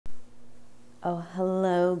Oh,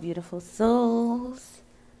 hello, beautiful souls.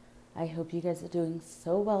 I hope you guys are doing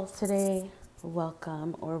so well today.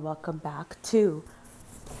 Welcome back to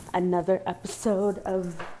another episode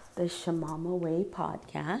of the Shamama Way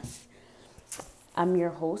podcast. I'm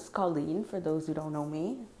your host, Colleen, for those who don't know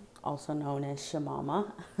me, also known as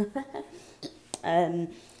Shamama.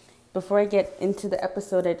 And before I get into the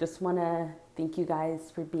episode, I just want to thank you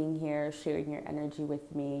guys for being here, sharing your energy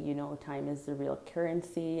with me. You know, time is the real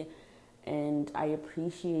currency. And I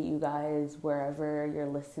appreciate you guys wherever you're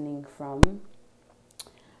listening from,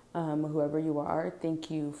 whoever you are.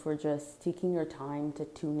 Thank you for just taking your time to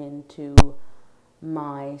tune into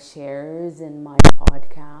my shares and my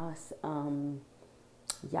podcast.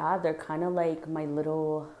 They're kind of like my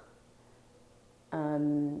little,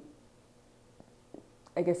 I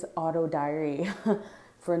guess, auto diary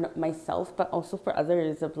for myself, but also for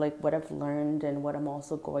others of like what I've learned and what I'm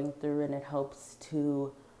also going through. And it helps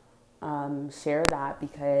to share that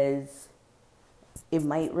because it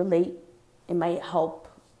might relate, it might help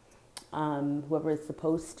whoever is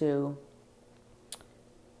supposed to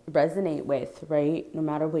resonate with, right? No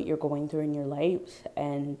matter what you're going through in your life.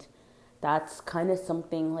 And that's kind of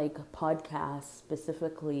something like a podcast,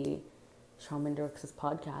 specifically Shaman Dirks'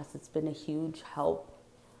 podcast. It's been a huge help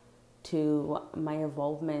to my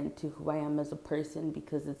involvement, to who I am as a person,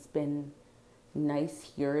 because it's been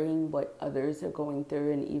nice hearing what others are going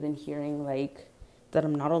through and even hearing like that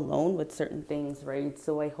I'm not alone with certain things, right?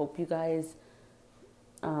 So I hope you guys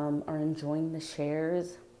are enjoying the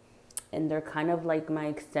shares, and they're kind of like my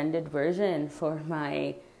extended version for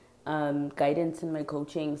my guidance and my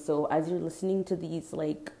coaching. So as you're listening to these,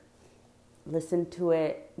 like, listen to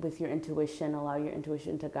it with your intuition, allow your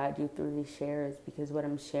intuition to guide you through these shares, because what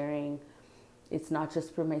I'm sharing, it's not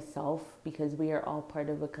just for myself, because we are all part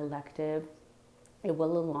of a collective. It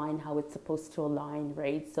will align how it's supposed to align,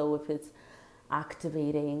 right? So if it's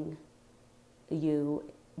activating you,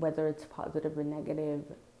 whether it's positive or negative,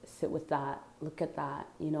 sit with that, look at that,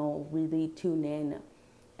 really tune in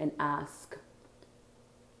and ask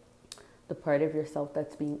the part of yourself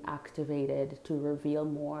that's being activated to reveal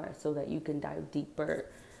more so that you can dive deeper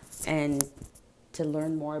and to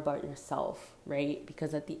learn more about yourself, right?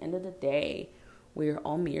 Because at the end of the day, we're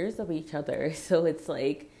all mirrors of each other. So it's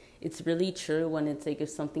like, it's really true when it's like if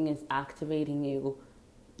something is activating you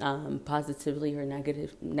positively or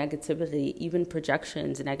negatively, even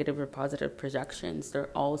projections, negative or positive projections,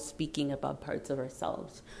 they're all speaking about parts of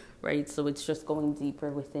ourselves, right? So it's just going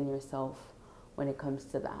deeper within yourself when it comes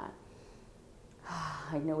to that.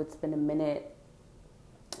 I know it's been a minute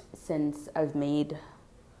since I've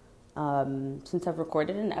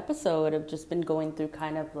recorded an episode. I've just been going through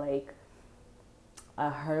kind of like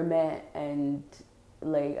a hermit, and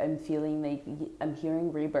like I'm feeling like I'm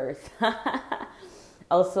hearing rebirth.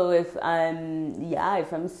 Also, if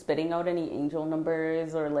I'm spitting out any angel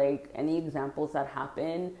numbers or like any examples that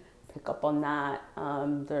happen, pick up on that.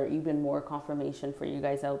 There are even more confirmation for you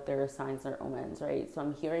guys out there, signs or omens, right? So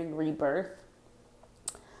I'm hearing rebirth.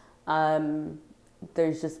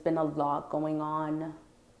 There's just been a lot going on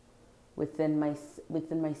within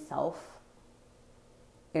myself,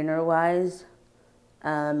 inner wise,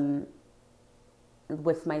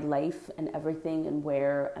 with my life and everything and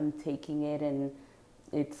where I'm taking it. And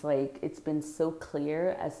it's like, it's been so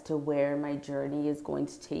clear as to where my journey is going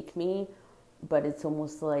to take me, but it's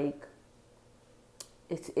almost like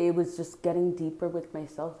it was just getting deeper with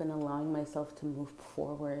myself and allowing myself to move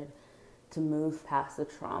forward, to move past the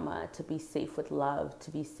trauma, to be safe with love, to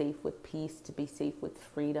be safe with peace, to be safe with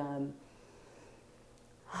freedom,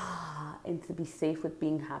 and to be safe with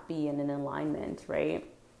being happy and in alignment, right?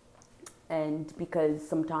 And because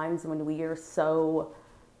sometimes when we are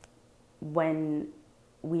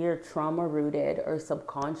trauma rooted or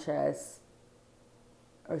subconscious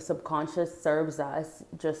serves us,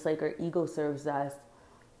 just like our ego serves us,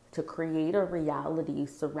 to create a reality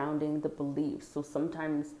surrounding the beliefs. So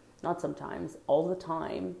all the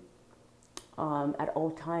time, at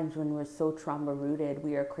all times when we're so trauma rooted,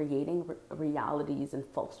 we are creating realities and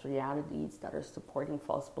false realities that are supporting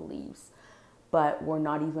false beliefs. But we're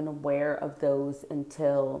not even aware of those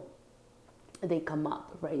until they come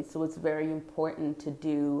up, right? So it's very important to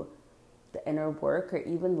do the inner work, or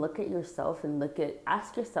even look at yourself and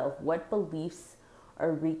ask yourself, what beliefs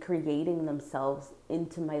are recreating themselves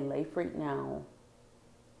into my life right now?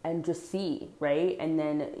 And just see, right? And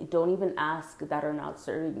then don't even ask that are not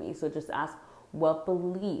serving me. So just ask, what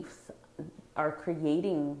beliefs are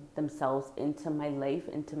creating themselves into my life,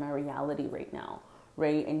 into my reality right now,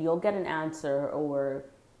 right? And you'll get an answer, or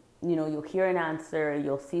you'll hear an answer,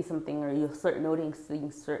 you'll see something, or you'll start noticing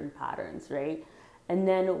certain patterns, right? And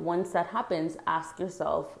then once that happens, ask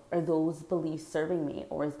yourself, are those beliefs serving me,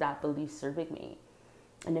 or is that belief serving me?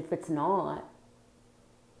 And if it's not,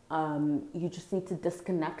 you just need to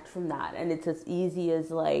disconnect from that. And it's as easy as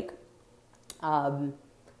like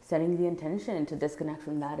setting the intention to disconnect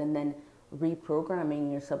from that, and then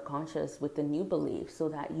reprogramming your subconscious with the new belief, so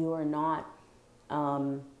that you are not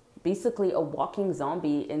basically a walking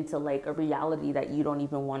zombie into like a reality that you don't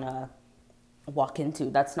even want to walk into,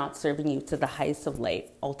 that's not serving you to the highest of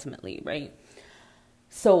light ultimately, right?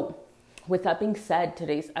 So with that being said,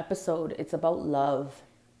 today's episode, it's about love.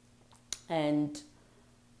 And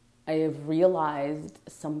I have realized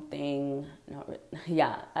something,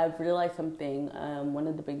 I've realized something. One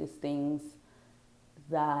of the biggest things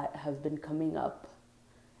that has been coming up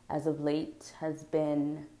as of late has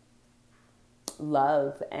been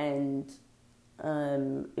love. And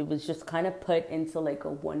it was just kind of put into like a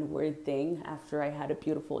one word thing after I had a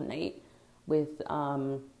beautiful night with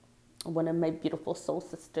one of my beautiful soul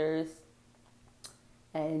sisters.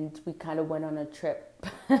 And we kind of went on a trip,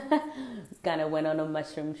 kind of went on a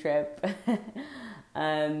mushroom trip.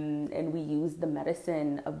 And we used the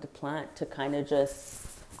medicine of the plant to kind of just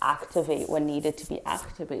activate what needed to be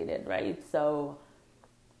activated, right? So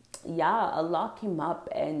yeah, a lot came up,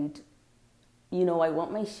 and you know, I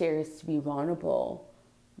want my shares to be vulnerable,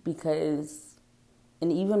 because, and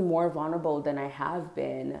even more vulnerable than I have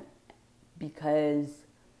been, because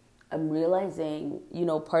I'm realizing, you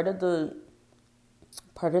know, part of the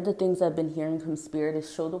things I've been hearing from Spirit is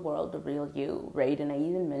show the world the real you, right? And I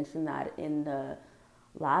even mentioned that in the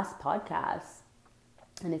last podcast.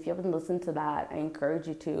 And if you haven't listened to that, I encourage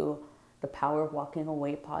you to, the Power of Walking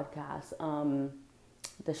Away podcast,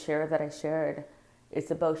 the share that I shared.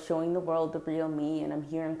 It's about showing the world the real me, and I'm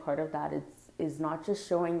hearing part of that is not just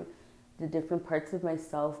showing the different parts of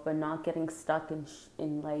myself, but not getting stuck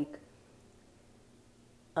in like,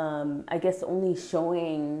 I guess only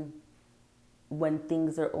showing when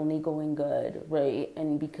things are only going good, right?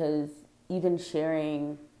 And because even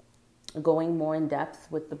sharing, going more in depth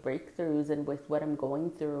with the breakthroughs and with what I'm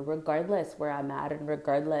going through, regardless where I'm at, and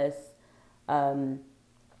regardless, I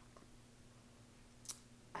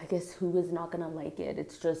guess who is not gonna like it.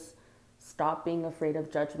 It's just stop being afraid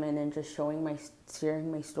of judgment and just sharing my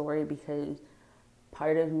story, because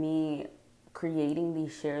part of me creating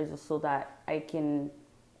these shares is so that I can,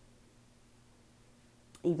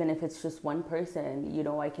 even if it's just one person, you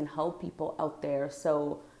know, I can help people out there.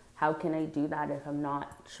 So how can I do that if I'm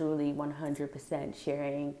not truly 100%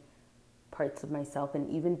 sharing parts of myself and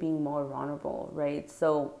even being more vulnerable, right?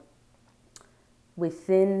 So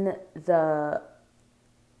within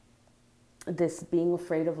this being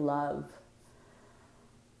afraid of love,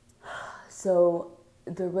 so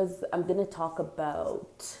I'm going to talk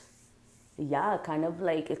about, kind of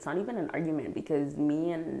like, it's not even an argument, because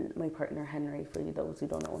me and my partner Henry, for those who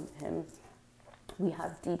don't know him, we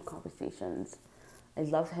have deep conversations. I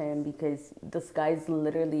love him because this guy's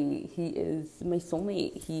literally, he is my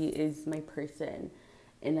soulmate. He is my person.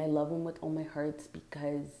 And I love him with all my hearts,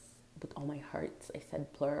 because, with all my hearts, I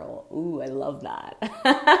said plural. Ooh, I love that.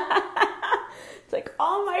 It's like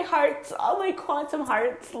all my hearts, all my quantum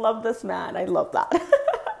hearts love this man. I love that.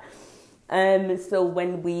 So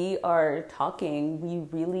when we are talking, we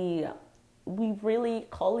really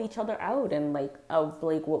call each other out, and like of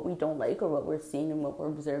like what we don't like or what we're seeing and what we're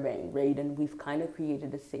observing, right? And we've kind of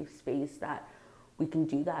created a safe space that we can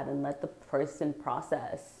do that and let the person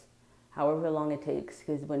process however long it takes,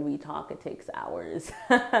 because when we talk, it takes hours.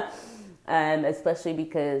 Especially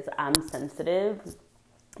because I'm sensitive.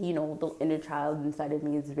 You know, the inner child inside of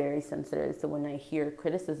me is very sensitive. So when I hear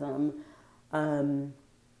criticism, I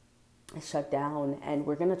shut down, and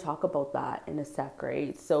we're going to talk about that in a sec,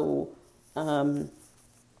 right? So, I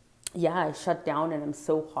shut down, and I'm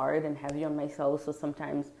so hard and heavy on myself. So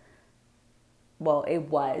sometimes, well, it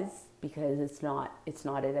was, because it's not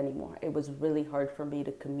it anymore. It was really hard for me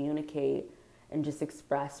to communicate and just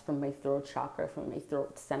express from my throat chakra, from my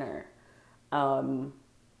throat center,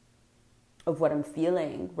 of what I'm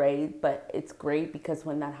feeling, right? But it's great, because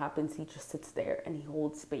when that happens, he just sits there and he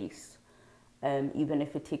holds space. Even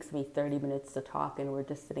if it takes me 30 minutes to talk and we're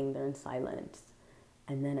just sitting there in silence.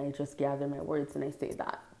 And then I just gather my words and I say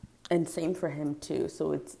that. And same for him too.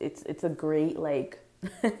 So it's a great, like,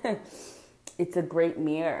 it's a great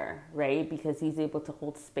mirror, right? Because he's able to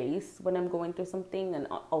hold space when I'm going through something, and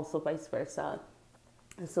also vice versa.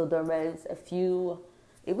 So there was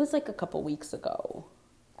it was like a couple weeks ago,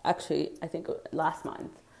 actually, I think last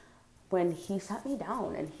month, when he sat me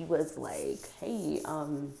down and he was like, hey,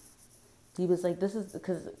 he was like, this is,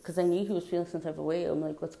 because I knew he was feeling some type of way. I'm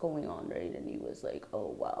like, what's going on, right? And he was like,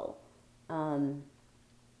 oh, well,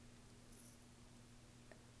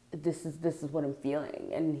 this is what I'm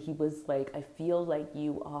feeling. And he was like, I feel like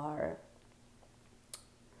you are,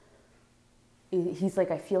 he's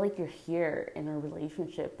like, I feel like you're here in a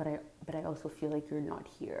relationship, but I also feel like you're not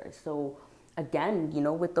here. So again,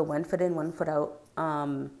 with the One Foot In, One Foot Out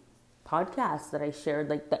podcast that I shared,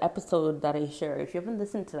 like the episode that I shared, if you haven't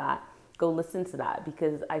listened to that, go listen to that,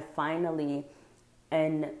 because I finally,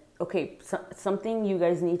 and okay, something you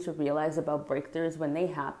guys need to realize about breakthroughs when they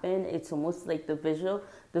happen, it's almost like the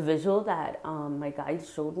visual that my guide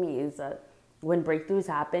showed me is that when breakthroughs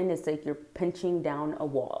happen, it's like you're pinching down a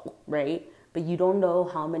wall, right? But you don't know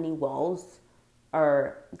how many walls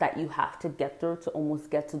are that you have to get through to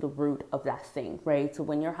almost get to the root of that thing, right? So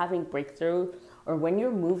when you're having breakthrough, or when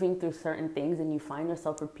you're moving through certain things and you find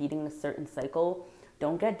yourself repeating a certain cycle,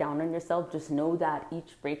 don't get down on yourself. Just know that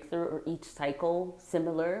each breakthrough or each cycle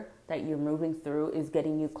similar that you're moving through is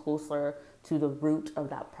getting you closer to the root of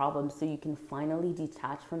that problem, so you can finally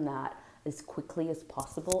detach from that as quickly as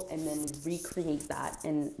possible, and then recreate that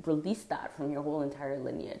and release that from your whole entire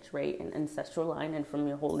lineage, right? And ancestral line, and from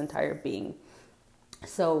your whole entire being.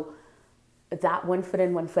 So that one foot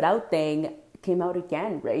in, one foot out thing came out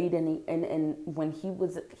again, right? And when he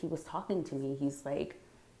was talking to me, he's like,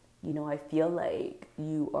 I feel like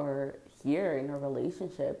you are here in a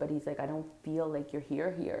relationship, but he's like, I don't feel like you're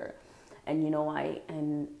here. And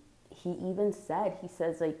and he even said, he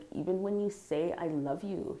says, like, even when you say I love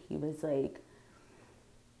you, he was like,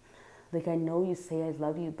 I know you say I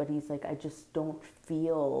love you, but he's like, I just don't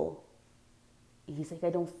feel, he's like, I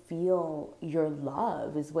don't feel your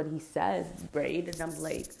love, is what he says, right? And I'm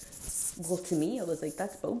like, well, to me, I was like,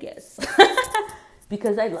 that's bogus.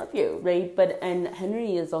 Because I love you, right? And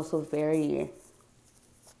Henry is also very,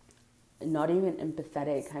 not even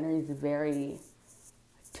empathetic. Henry's very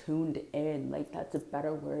tuned in, like, that's a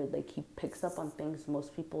better word. Like, he picks up on things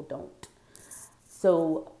most people don't.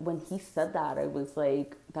 So when he said that, I was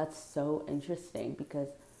like, that's so interesting, because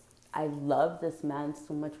I love this man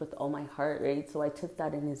so much with all my heart, right? So I took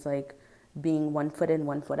that in as like being 1 foot in,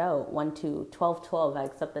 1 foot out, 1, 2, 12, 12. I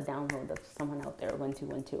accept the download of someone out there, 1, 2,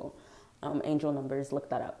 1, 2. Angel numbers,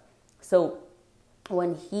 look that up. So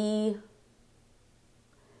when he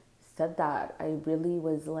said that, I really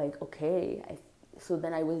was like, okay. So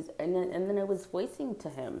then I was, and then I was voicing to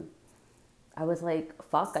him. I was like,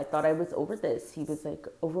 fuck, I thought I was over this. He was like,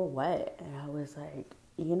 over what? And I was like,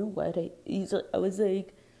 you know what? I was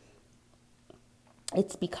like,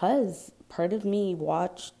 it's because part of me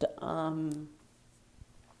watched,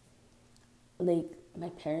 like, my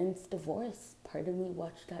parents' divorce. Part of me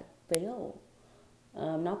watched that fail.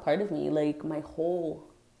 Not part of me, like, my whole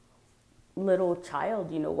little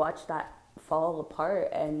child, watched that fall apart.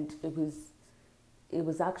 And it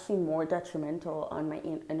was actually more detrimental on my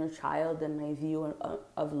inner child and my view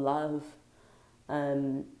of love,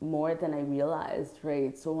 more than I realized,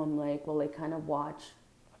 right? So I'm like, well, I kind of watch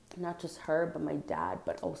not just her, but my dad,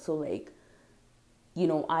 but also, like,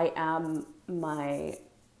 I am my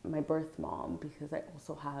birth mom, because I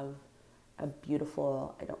also have a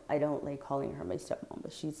beautiful, I don't like calling her my stepmom,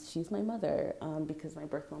 but she's my mother, because my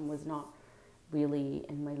birth mom was not really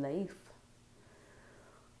in my life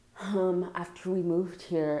after we moved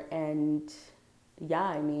here. And yeah,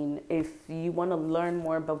 I mean, if you want to learn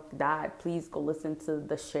more about that, please go listen to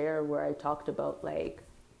the share where I talked about, like,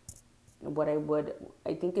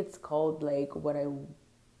 I think it's called, like, what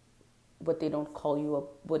they don't tell you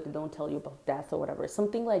about death or whatever,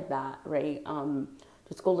 something like that, right?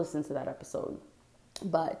 Just go listen to that episode.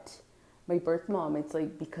 But my birth mom, it's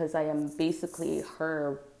like, because I am basically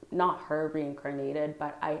not her reincarnated,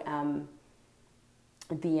 but I am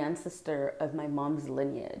the ancestor of my mom's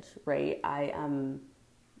lineage, right? I am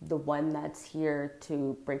the one that's here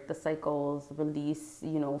to break the cycles, release,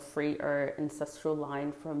 free our ancestral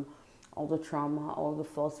line from all the trauma, all the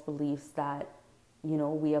false beliefs that,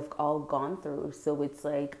 we have all gone through. So it's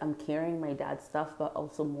like, I'm carrying my dad's stuff, but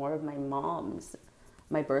also more of my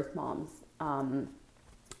birth mom's,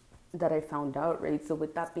 that I found out, right? So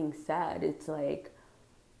with that being said, it's like,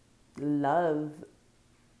 love,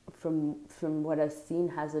 from what I've seen,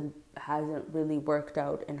 hasn't really worked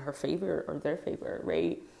out in her favor or their favor,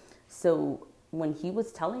 right? So when he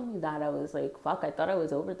was telling me that, I was like, fuck, I thought I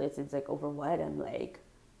was over this. It's like, over what? I'm like,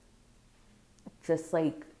 just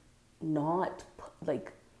like, not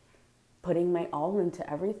like putting my all into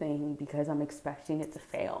everything because I'm expecting it to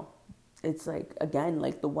fail. It's like, again,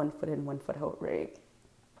 like the 1 foot in, 1 foot out, right?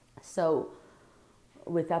 So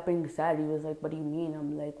with that being said, he was like, what do you mean?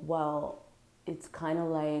 I'm like, well, it's kind of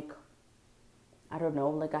like, I don't know,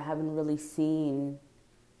 like, I haven't really seen,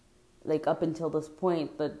 like, up until this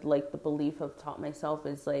point, that, like, the belief I've taught myself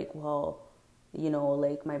is like, well,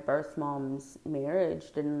 like my birth mom's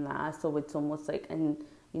marriage didn't last. So it's almost like, and,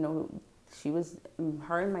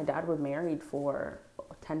 her and my dad were married for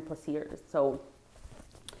 10 plus years. So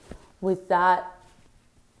with that,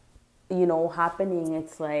 happening,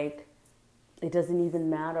 it's like, it doesn't even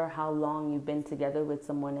matter how long you've been together with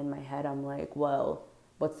someone. In my head, I'm like, well,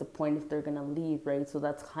 what's the point if they're going to leave, right? So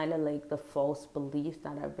that's kind of like the false belief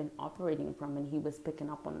that I've been operating from, and he was picking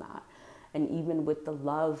up on that. And even with the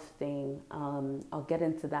love thing, I'll get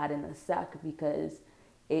into that in a sec, because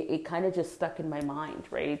it kind of just stuck in my mind,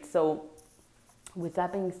 right? So with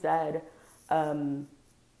that being said, so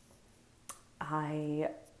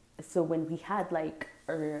when we had like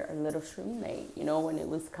our little shroom night, and it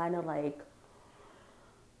was kind of like,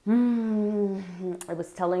 I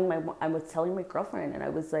was telling my girlfriend, and I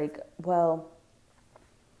was like, well,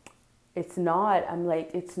 it's not, I'm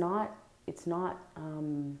like, it's not,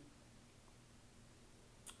 I'm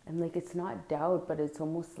like, it's not doubt, but it's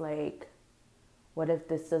almost like, what if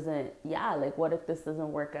this doesn't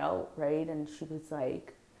work out, right? And she was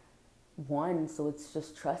like, one, so it's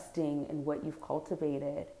just trusting in what you've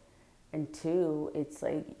cultivated. And two, it's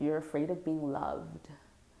like, you're afraid of being loved.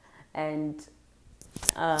 And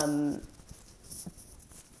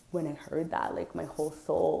when I heard that, like, my whole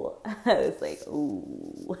soul, I was like,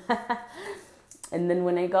 ooh. And then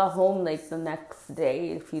when I got home, like the next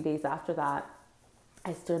day, a few days after that,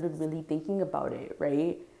 I started really thinking about it,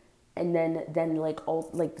 right? And then like all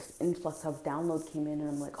like this influx of download came in, and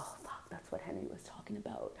I'm like, oh fuck, that's what Henry was talking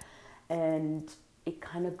about. And it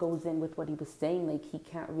kind of goes in with what he was saying, like, he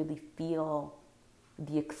can't really feel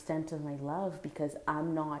the extent of my love because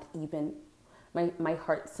I'm not even, my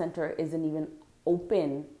heart center isn't even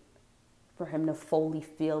open for him to fully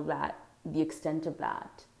feel that, the extent of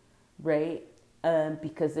that, right?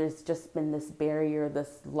 Because there's just been this barrier,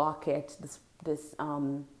 this locket, this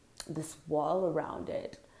wall around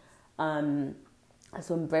it.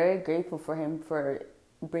 So I'm very grateful for him for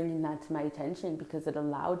bringing that to my attention, because it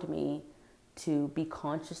allowed me to be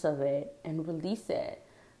conscious of it and release it.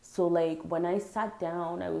 So like when I sat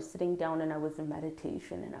down, I was sitting down and I was in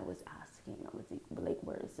meditation, and I was like,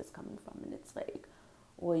 where is this coming from? And it's like,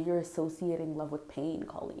 well, you're associating love with pain,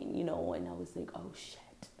 Colleen, and I was like, oh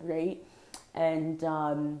shit, right? And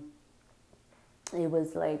it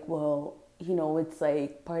was like, well, it's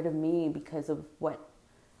like part of me, because of what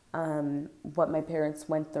my parents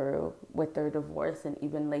went through with their divorce, and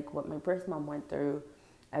even like what my birth mom went through.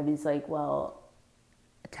 I was like, well,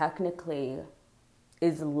 technically,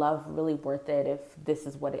 is love really worth it if this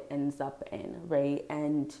is what it ends up in, right?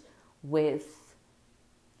 And with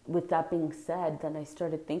that being said, then I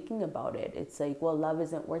started thinking about it. It's like, well, love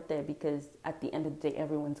isn't worth it, because at the end of the day,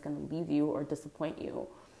 everyone's going to leave you or disappoint you.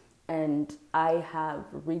 And I have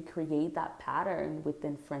recreated that pattern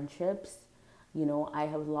within friendships. I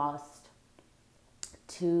have lost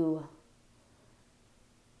 2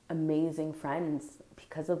 amazing friends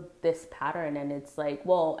because of this pattern. And it's like,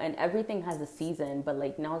 well, and everything has a season, but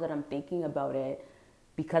like now that I'm thinking about it,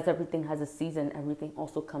 because everything has a season, everything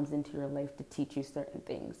also comes into your life to teach you certain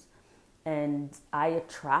things. And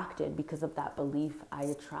because of that belief, I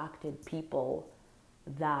attracted people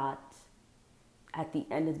that at the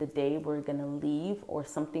end of the day were going to leave, or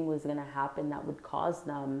something was going to happen that would cause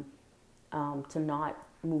them to not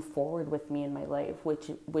move forward with me in my life,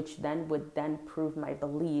 which then would prove my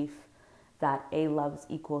belief that love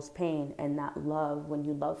equals pain, and that love, when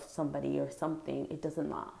you love somebody or something, it doesn't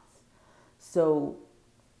last. So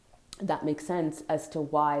that makes sense as to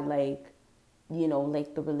why, like,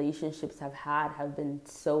 like the relationships have been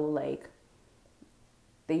so like,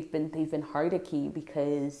 they've been hard to keep,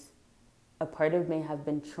 because a part of me have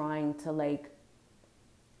been trying to like,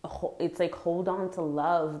 it's like hold on to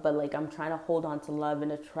love, but like I'm trying to hold on to love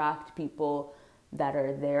and attract people that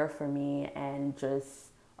are there for me and just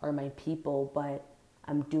are my people. But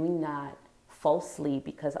I'm doing that falsely,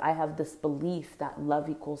 because I have this belief that love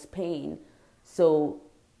equals pain. So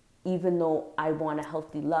even though I want a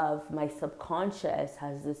healthy love, my subconscious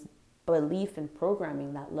has this belief and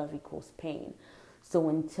programming that love equals pain. So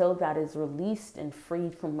until that is released and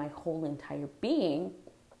freed from my whole entire being,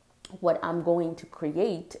 what I'm going to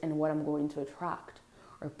create and what I'm going to attract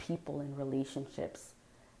are people and relationships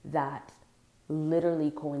that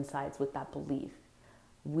literally coincides with that belief.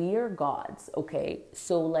 We are gods, okay?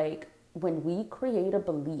 So like when we create a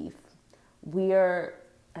belief, I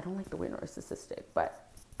don't like the word narcissistic,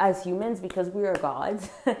 but as humans, because we are gods,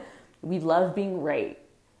 we love being right.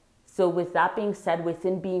 So with that being said,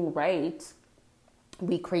 within being right,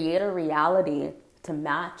 we create a reality to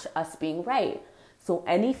match us being right. So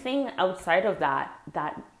anything outside of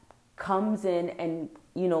that comes in and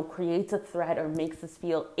creates a threat or makes us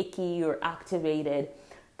feel icky or activated,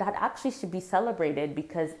 that actually should be celebrated,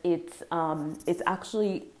 because it's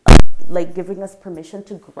actually like giving us permission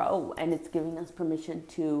to grow, and it's giving us permission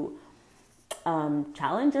to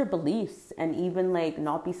challenge our beliefs and even like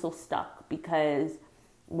not be so stuck. Because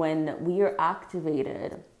when we are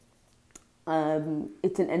activated,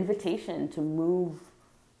 it's an invitation to move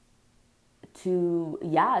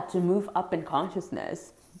up in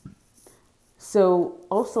consciousness. So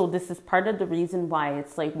also, this is part of the reason why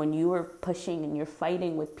it's like when you are pushing and you're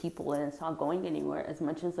fighting with people and it's not going anywhere, as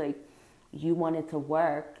much as like you want it to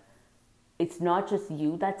work, it's not just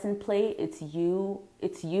you that's in play, it's you,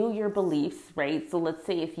 your beliefs, right? So let's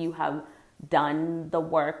say if you have done the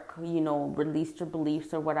work, released your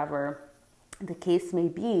beliefs or whatever the case may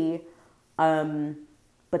be,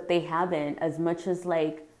 but they haven't, as much as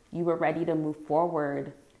like you were ready to move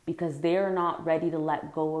forward, because they're not ready to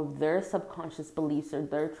let go of their subconscious beliefs or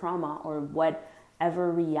their trauma or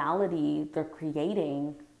whatever reality they're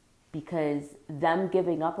creating, because them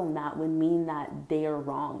giving up on that would mean that they are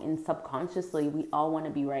wrong. And subconsciously, we all want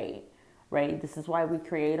to be right? This is why we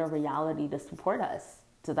create a reality to support us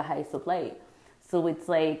to the highest of light. So it's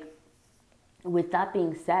like, with that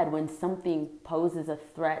being said, when something poses a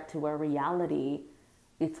threat to our reality,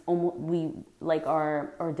 it's almost,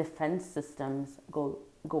 our defense systems go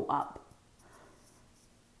up.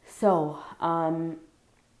 So,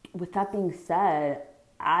 with that being said,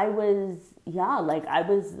 I was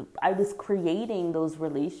creating those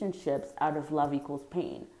relationships out of love equals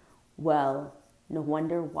pain. Well, no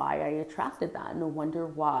wonder why I attracted that. No wonder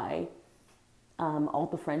why all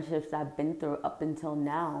the friendships I've been through up until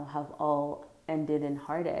now have all ended in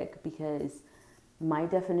heartache, because my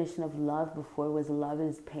definition of love before was love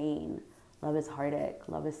is pain, love is heartache,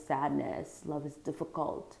 love is sadness, love is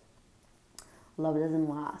difficult, love doesn't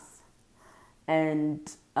last,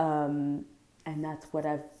 and that's what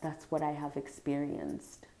I have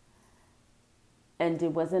experienced. And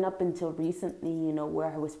it wasn't up until recently, where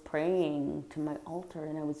I was praying to my altar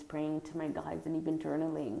and I was praying to my guides and even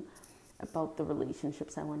journaling about the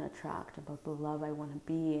relationships I want to attract, about the love I want to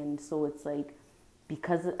be. And so it's like,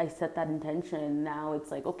 because I set that intention, now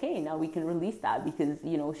it's like, okay, now we can release that, because,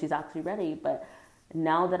 she's actually ready. But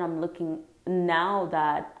now that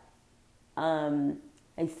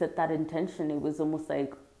I set that intention, it was almost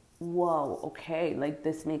like, whoa, okay, like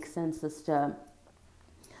this makes sense as to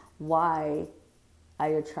why I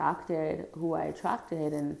attracted who I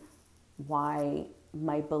attracted, and why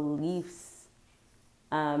my beliefs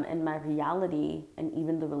and my reality and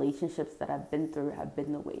even the relationships that I've been through have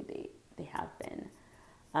been the way they have been.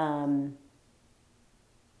 And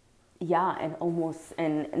not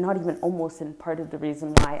even almost, and part of the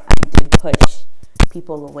reason why I did push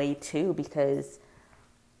people away too, because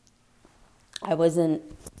I wasn't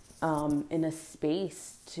in a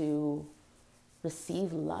space to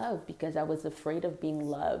receive love, because I was afraid of being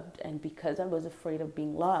loved. And because I was afraid of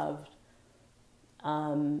being loved,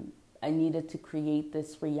 I needed to create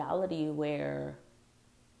this reality where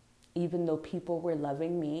even though people were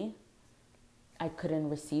loving me, I couldn't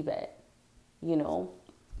receive it,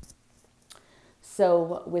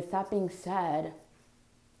 So with that being said,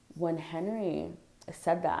 when Henry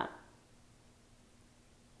said that,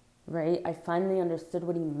 right, I finally understood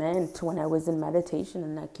what he meant when I was in meditation,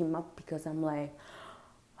 and that came up because I'm like,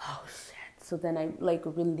 oh shit. So then I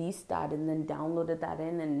released that and then downloaded that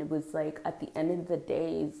in, and it was like, at the end of the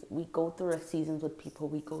days, we go through our seasons with people,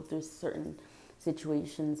 we go through certain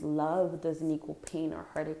situations. Love doesn't equal pain or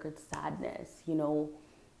heartache or sadness.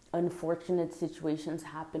 Unfortunate situations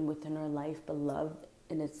happen within our life, but love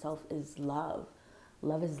in itself is love.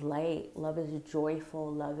 Love is light. Love is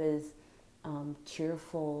joyful. Love is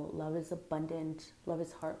cheerful. Love is abundant. Love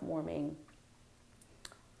is heartwarming.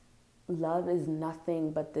 Love is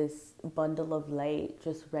nothing but this bundle of light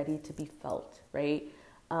just ready to be felt, right?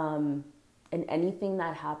 And anything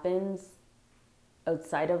that happens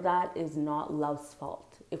outside of that is not love's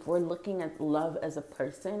fault. If we're looking at love as a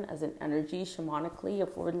person, as an energy, shamanically,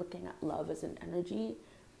 if we're looking at love as an energy,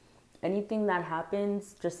 anything that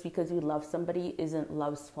happens just because you love somebody isn't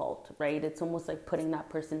love's fault, right? It's almost like putting that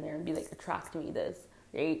person there and be like, attract me this,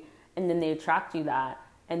 right? And then they attract you that.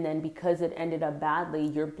 And then because it ended up badly,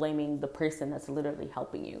 you're blaming the person that's literally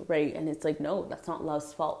helping you, right? And it's like, no, that's not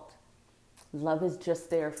love's fault. Love is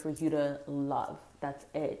just there for you to love. That's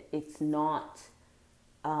it. It's not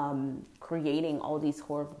creating all these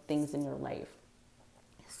horrible things in your life.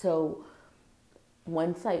 So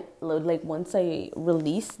once I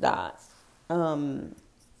released that from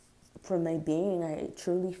my being, I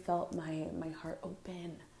truly felt my heart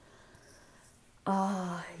open.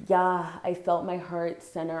 Yeah, I felt my heart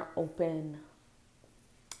center open,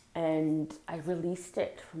 and I released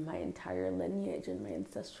it from my entire lineage and my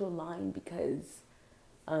ancestral line, because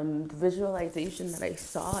the visualization that I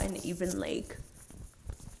saw, and even like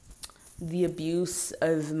the abuse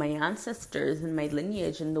of my ancestors and my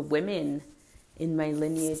lineage and the women in my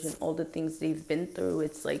lineage and all the things they've been through,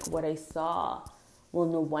 it's like what I saw. Well,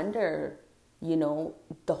 no wonder,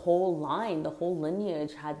 the whole line, the whole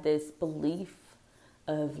lineage had this belief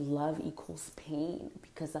of love equals pain,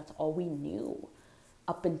 because that's all we knew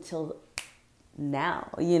up until now,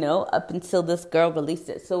 up until this girl released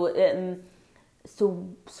it. So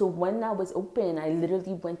when that was open, I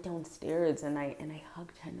literally went downstairs and I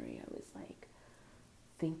hugged Henry. I was like,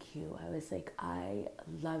 thank you. I was like, I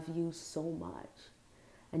love you so much.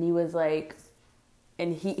 And he was like,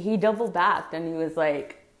 and he doubled back, and he was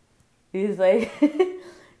like, he's like,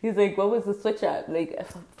 what was the switch up? Like,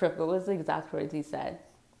 what was the exact words he said?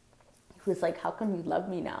 He was like, how come you love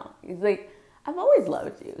me now? He's like, I've always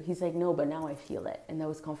loved you. He's like, no, but now I feel it. And that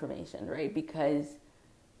was confirmation, right? Because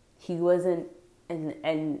he wasn't,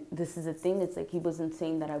 and this is the thing, it's like he wasn't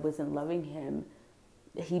saying that I wasn't loving him.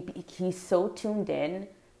 He's so tuned in,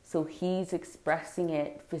 so he's expressing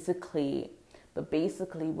it physically, but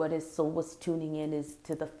basically what his soul was tuning in is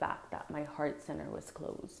to the fact that my heart center was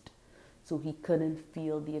closed. So he couldn't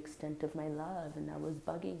feel the extent of my love, and that was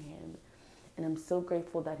bugging him. And I'm so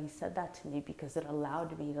grateful that he said that to me, because it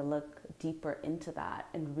allowed me to look deeper into that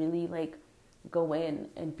and really like go in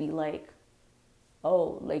and be like,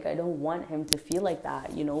 oh, like I don't want him to feel like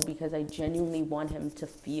that, because I genuinely want him to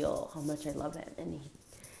feel how much I love him.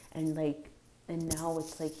 And now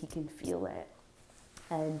it's like he can feel it.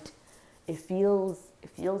 And it feels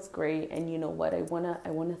great. And you know what? I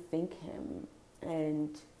wanna thank him.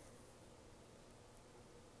 And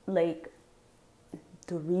like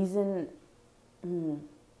the reason,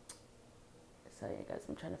 sorry guys,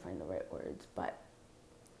 I'm trying to find the right words, but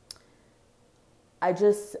I'm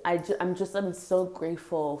so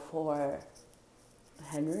grateful for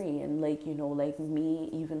Henry, and like me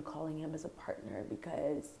even calling him as a partner,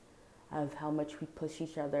 because of how much we push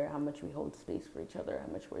each other, how much we hold space for each other,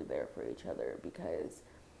 how much we're there for each other. Because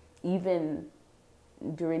even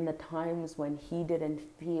during the times when he didn't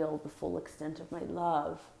feel the full extent of my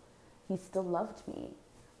love, he still loved me,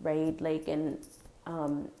 right? Like, and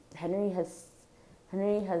Henry has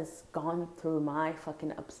gone through my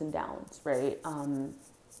fucking ups and downs, right?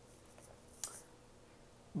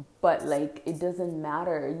 But like, it doesn't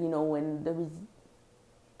matter, when there was,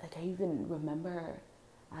 like, I even remember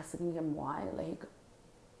asking him why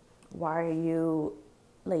are you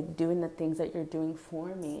like doing the things that you're doing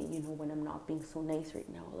for me, when I'm not being so nice right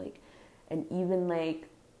now, like, and even like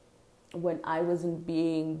when I wasn't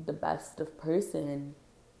being the best of person,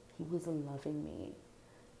 he wasn't loving me.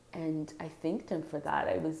 And I thanked him for that.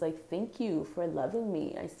 I was like, thank you for loving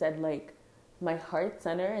me. I said, like, my heart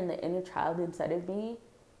center and the inner child inside of me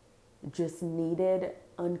just needed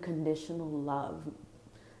unconditional love.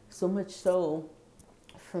 So much so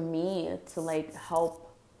for me to like help,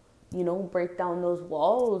 break down those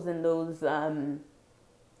walls and those,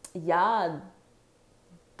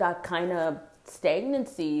 that kind of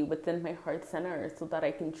stagnancy within my heart center, so that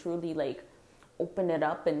I can truly like open it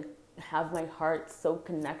up and have my heart so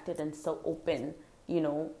connected and so open,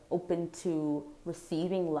 open to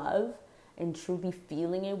receiving love and truly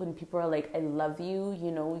feeling it when people are like, I love you,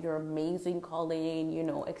 you're amazing, Colleen,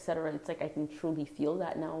 etc. It's like I can truly feel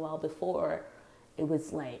that now, while before it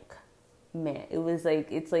was like, man, it was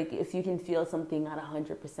like, it's like if you can feel something at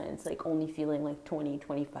 100%, it's like only feeling like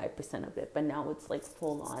 20-25% of it. But now it's like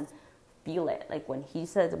full on feel it. Like when Henry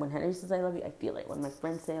says I love you, I feel it. When my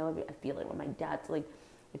friends say I love you, I feel it. When my dad's like,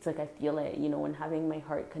 it's like I feel it, and having my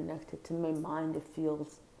heart connected to my mind, it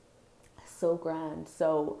feels so grand.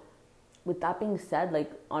 So with that being said,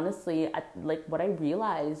 like, honestly, what I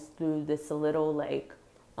realized through this little like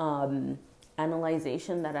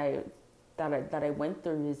analyzation that I went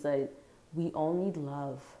through is that we all need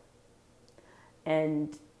love.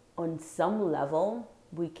 And on some level,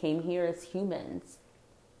 we came here as humans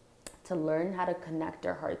to learn how to connect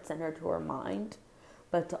our heart center to our mind,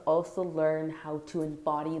 but to also learn how to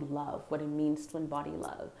embody love, what it means to embody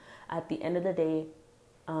love. At the end of the day,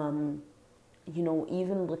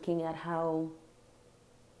 even looking at how,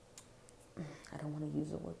 I don't want to use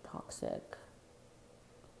the word toxic,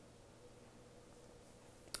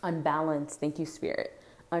 unbalanced, thank you, Spirit,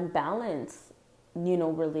 unbalanced,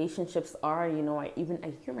 relationships are, I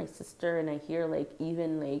hear my sister, and I hear like,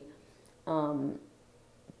 even like,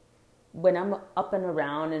 when I'm up and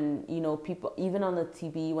around, and people, even on the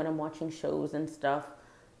TV, when I'm watching shows and stuff,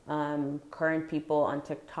 current people on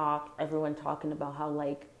TikTok, everyone talking about how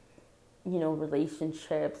like, you know,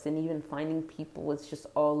 relationships and even finding people is just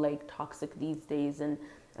all like toxic these days. And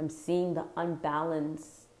I'm seeing the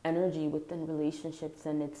unbalanced energy within relationships,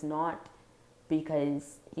 and it's not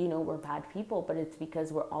because, you know, we're bad people, but it's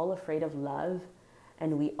because we're all afraid of love,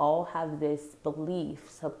 and we all have this belief,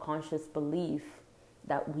 subconscious belief,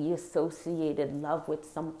 that we associated love with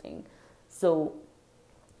something. So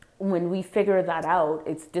when we figure that out,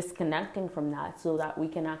 it's disconnecting from that so that we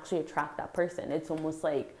can actually attract that person. It's almost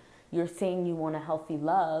like you're saying you want a healthy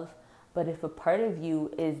love, but if a part of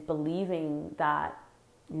you is believing that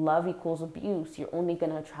love equals abuse, you're only going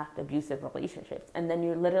to attract abusive relationships. And then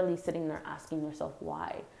you're literally sitting there asking yourself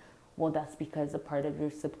why. Well, that's because a part of your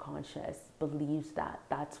subconscious believes that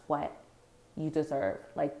that's what you deserve.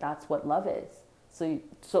 Like, that's what love is.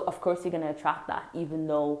 So of course you're going to attract that, even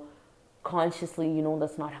though consciously you know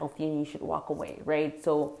that's not healthy and you should walk away, right?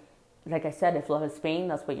 So like I said, if love is pain,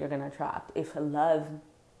 that's what you're going to attract. If love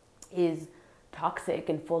is toxic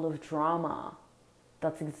and full of drama,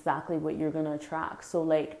 that's exactly what you're going to attract. So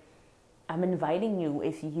like, I'm inviting you,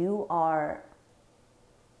 if you are,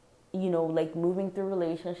 you know, like moving through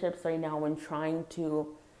relationships right now and trying to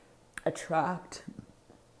attract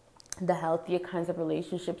the healthier kinds of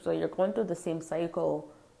relationships, or you're going through the same cycle,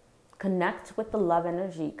 connect with the love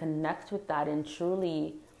energy, connect with that, and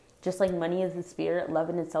truly, just like money is a spirit, love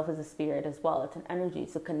in itself is a spirit as well. It's an energy.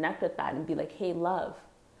 So connect with that and be like, hey, love,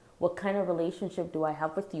 what kind of relationship do I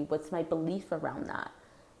have with you? What's my belief around that?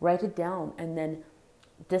 Write it down and then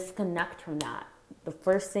disconnect from that. The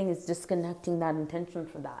first thing is disconnecting that intention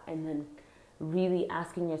from that, and then really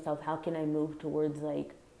asking yourself, how can I move towards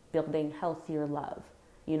like building healthier love,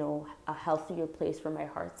 you know, a healthier place for my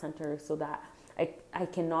heart center, so that I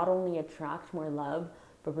can not only attract more love,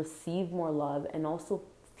 but receive more love and also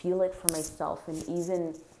feel it for myself. And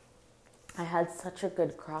even I had such a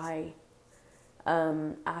good cry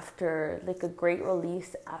after, like a great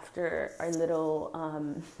release after our little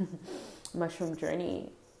mushroom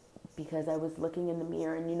journey, because I was looking in the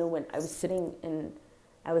mirror, and you know, when I was sitting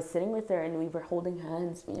with her and we were holding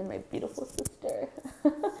hands, me and my beautiful sister,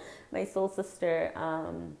 my soul sister,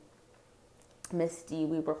 Misty,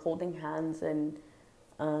 we were holding hands, and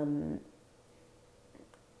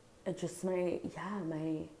it just my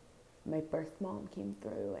birth mom came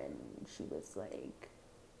through, and she was like,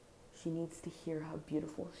 she needs to hear how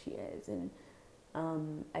beautiful she is. And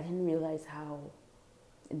I didn't realize how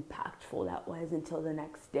impactful that was until the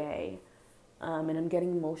next day. And I'm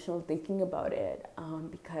getting emotional thinking about it,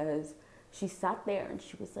 because she sat there and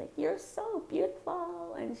she was like, you're so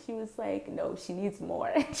beautiful. And she was like, no, she needs more.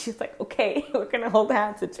 And she was like, okay, we're going to hold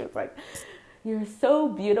hands. And she was like, you're so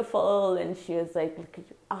beautiful. And she was like, look at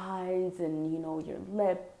your eyes and, you know, your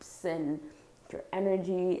lips and your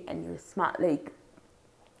energy and your smile. Like,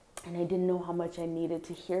 and I didn't know how much I needed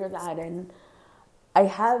to hear that. And I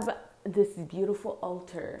have this beautiful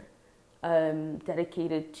altar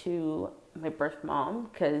dedicated to my birth mom,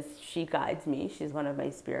 because she guides me. She's one of my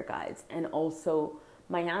spirit guides, and also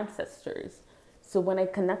my ancestors. So when I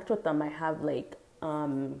connect with them, I have like,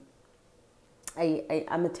 I'm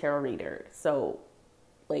a tarot reader. So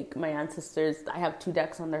like my ancestors, I have 2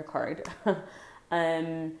 decks on their card.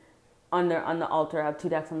 on the altar, I have 2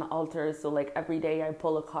 decks on the altar. So like every day I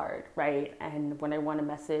pull a card, right? And when I want a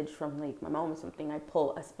message from like my mom or something, I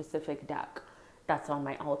pull a specific deck that's on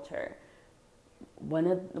my altar. One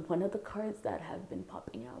of the cards that have been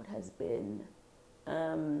popping out has been,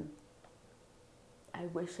 I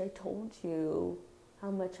wish I told you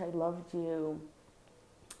how much I loved you.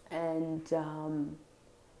 And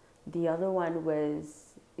the other one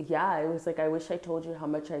was, it was like, I wish I told you how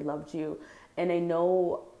much I loved you. And I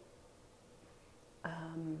know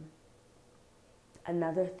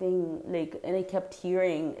another thing, like, and I kept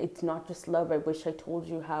hearing, it's not just love, I wish I told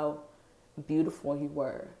you how beautiful you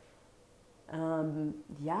were.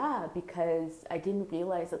 Because I didn't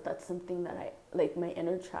realize that that's something that my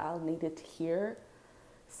inner child needed to hear.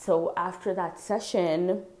 So after that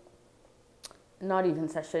session,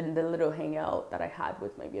 the little hangout that I had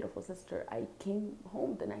with my beautiful sister, I came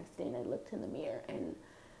home the next day and I looked in the mirror and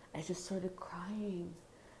I just started crying.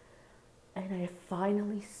 And I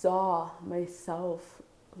finally saw myself,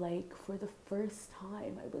 like, for the first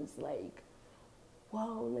time. I was like,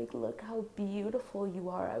 whoa, like, look how beautiful you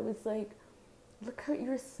are. I was like, look at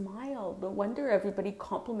your smile. No wonder everybody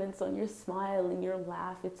compliments on your smile and your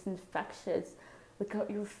laugh. It's infectious. Look at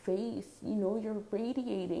your face. You know, you're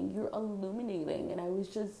radiating. You're illuminating. And I was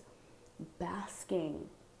just basking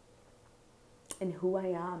in who I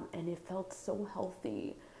am. And it felt so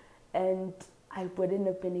healthy. And I wouldn't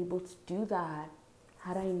have been able to do that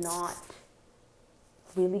had I not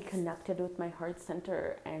really connected with my heart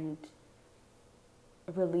center and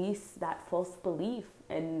released that false belief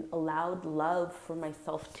and allowed love for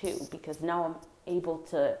myself too, because now I'm able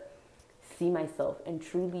to see myself and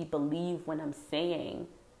truly believe when I'm saying,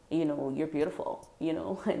 you know, you're beautiful, you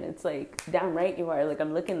know, and it's like, damn right you are. Like,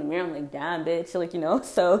 I'm looking in the mirror, I'm like, damn bitch, like, you know,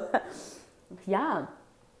 so yeah.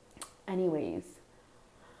 Anyways,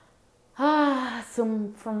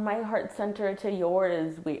 so from my heart center to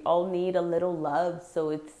yours, we all need a little love. So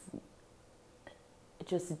it's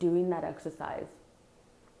just doing that exercise,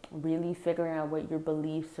 really figuring out what your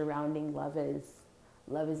belief surrounding love is.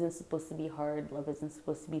 Love isn't supposed to be hard. Love isn't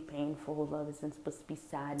supposed to be painful. Love isn't supposed to be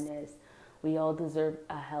sadness. We all deserve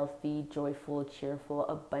a healthy, joyful, cheerful,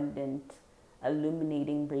 abundant,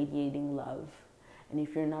 illuminating, radiating love. And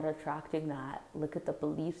if you're not attracting that, look at the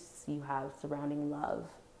beliefs you have surrounding love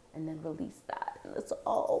and then release that. And let's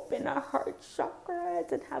all open our heart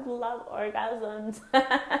chakras and have love orgasms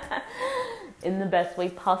in the best way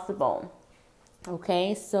possible.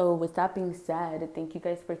 Okay, so with that being said, thank you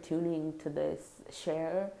guys for tuning to this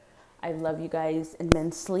share. I love you guys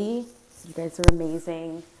immensely. You guys are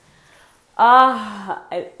amazing.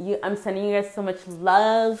 I'm sending you guys so much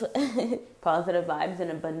love, positive vibes, and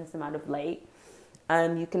abundance amount of light.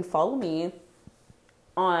 You can follow me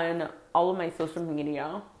on all of my social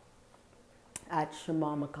media at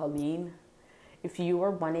Shamama Colleen. If you are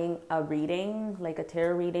wanting a reading, like a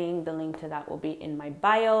tarot reading, the link to that will be in my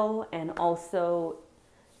bio. And also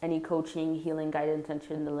any coaching, healing, guidance,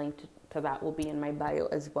 and the link to that will be in my bio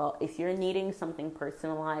as well. If you're needing something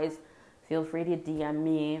personalized, feel free to DM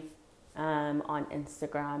me on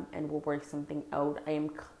Instagram and we'll work something out. I'm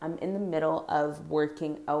in the middle of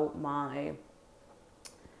working out my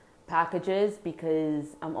packages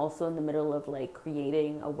because I'm also in the middle of like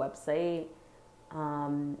creating a website.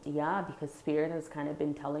 Because Spirit has kind of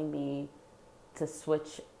been telling me to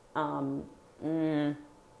switch, to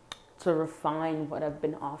refine what I've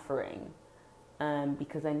been offering,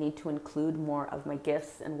 because I need to include more of my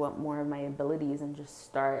gifts and what more of my abilities and just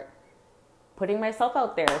start putting myself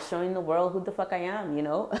out there, showing the world who the fuck I am, you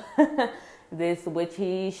know? This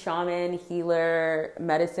witchy, shaman, healer,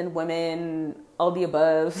 medicine woman, all the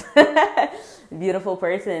above, beautiful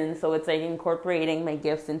person. So it's like incorporating my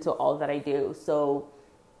gifts into all that I do. So,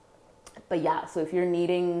 but yeah, so if you're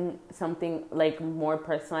needing something like more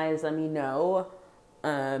personalized, let me know.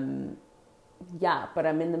 But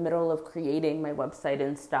I'm in the middle of creating my website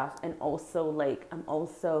and stuff. And also like, I'm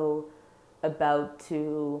also about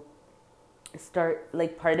to start,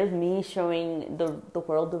 like, part of me showing the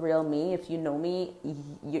world the real me. If you know me,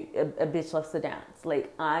 a bitch loves to dance.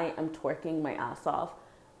 Like, I am twerking my ass off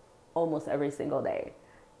almost every single day.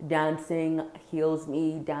 Dancing heals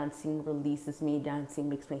me, dancing releases me, dancing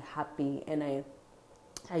makes me happy. And I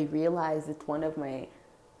realize it's one of my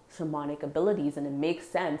shamanic abilities, and it makes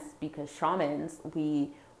sense because shamans,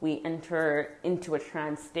 we enter into a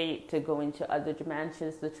trance state to go into other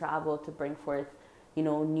dimensions, to travel, to bring forth, you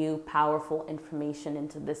know, new powerful information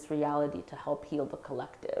into this reality to help heal the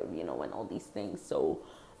collective, you know, and all these things. So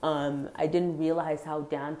I didn't realize how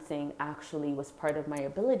dancing actually was part of my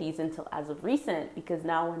abilities until as of recent, because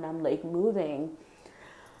now when I'm like moving,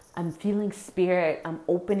 I'm feeling spirit, I'm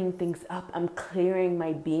opening things up, I'm clearing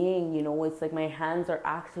my being, you know, it's like my hands are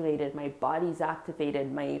activated, my body's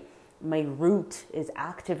activated, my root is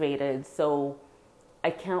activated. So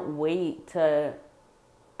I can't wait to,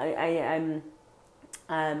 I'm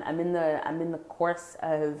in the course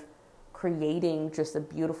of creating just a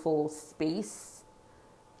beautiful space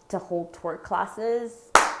to hold twerk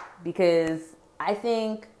classes, because I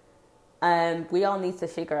think we all need to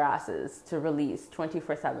shake our asses to release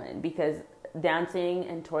 24/7, because dancing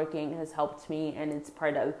and twerking has helped me, and it's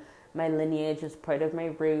part of my lineage, it's part of my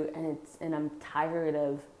root, and I'm tired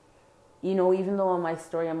of, you know, even though on my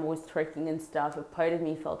story I'm always twerking and stuff, a part of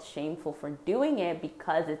me felt shameful for doing it,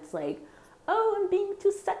 because it's like, oh, I'm being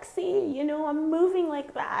too sexy, you know, I'm moving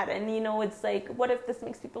like that. And, you know, it's like, what if this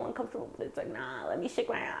makes people uncomfortable? But it's like, nah, let me shake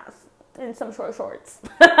my ass in some short shorts.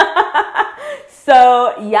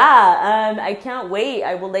 So, yeah, I can't wait.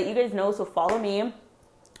 I will let you guys know. So follow me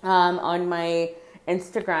on my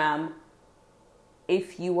Instagram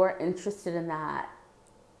if you are interested in that,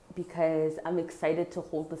 because I'm excited to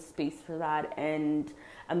hold the space for that. And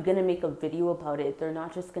I'm going to make a video about it. They're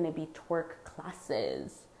not just going to be twerk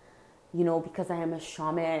classes. You know, because I am a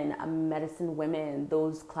shaman, I'm a medicine woman,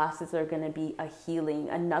 those classes are going to be a healing,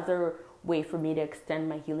 another way for me to extend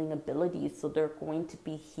my healing abilities. So they're going to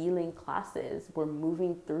be healing classes. We're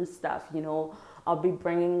moving through stuff, you know. I'll be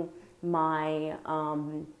bringing my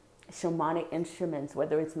shamanic instruments,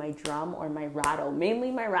 whether it's my drum or my rattle. Mainly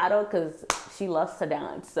my rattle because she loves to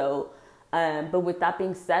dance. So, but with that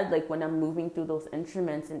being said, like when I'm moving through those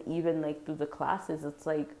instruments and even like through the classes, it's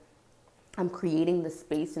like I'm creating the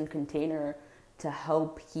space and container to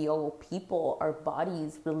help heal people, our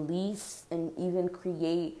bodies, release, and even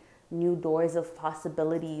create new doors of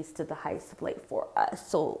possibilities to the highest of light for us.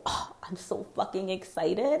 So I'm so fucking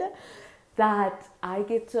excited that I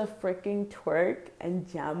get to freaking twerk and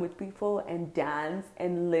jam with people and dance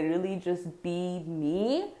and literally just be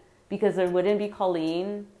me, because there wouldn't be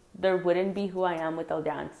Colleen, there wouldn't be who I am without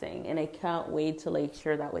dancing. And I can't wait to like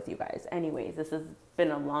share that with you guys. Anyways, this has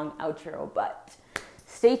been a long outro, but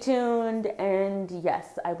stay tuned. And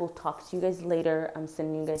yes, I will talk to you guys later. I'm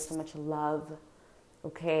sending you guys so much love.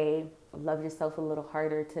 Okay, love yourself a little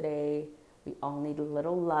harder today. We all need a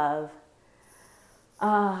little love.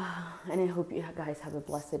 And I hope you guys have a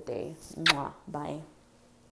blessed day. Mwah. Bye.